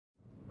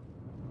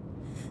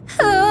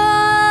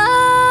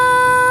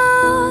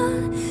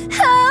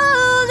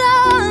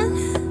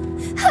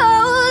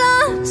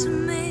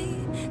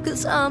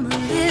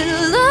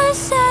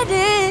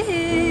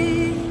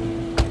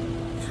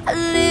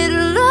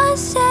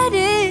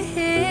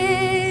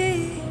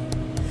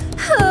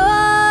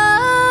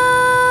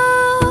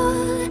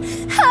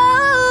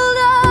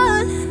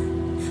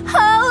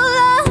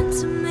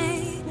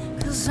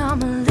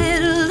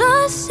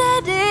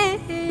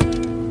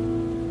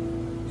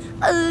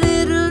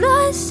little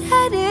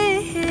unsteady.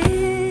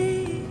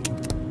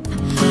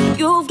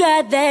 You've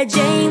got that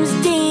James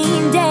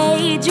Dean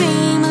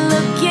daydream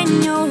look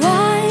in your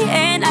eye,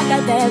 and I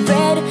got that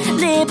red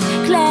lip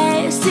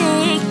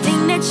classic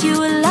thing that you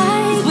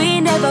like.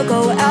 We never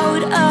go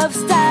out of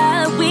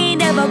style, we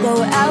never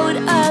go out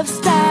of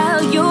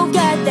style. You've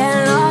got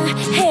that long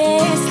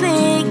hair,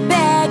 slick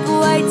back,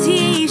 white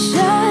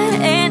t-shirt,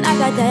 and I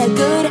got that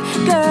good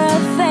girl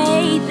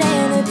faith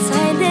and a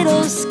tight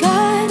little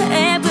skirt.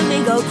 And when we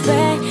go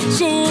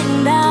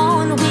crashing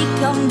down, we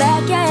come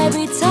back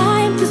every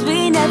time, 'cause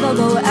we never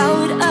go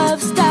out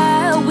of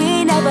style,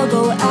 we never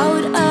go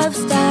out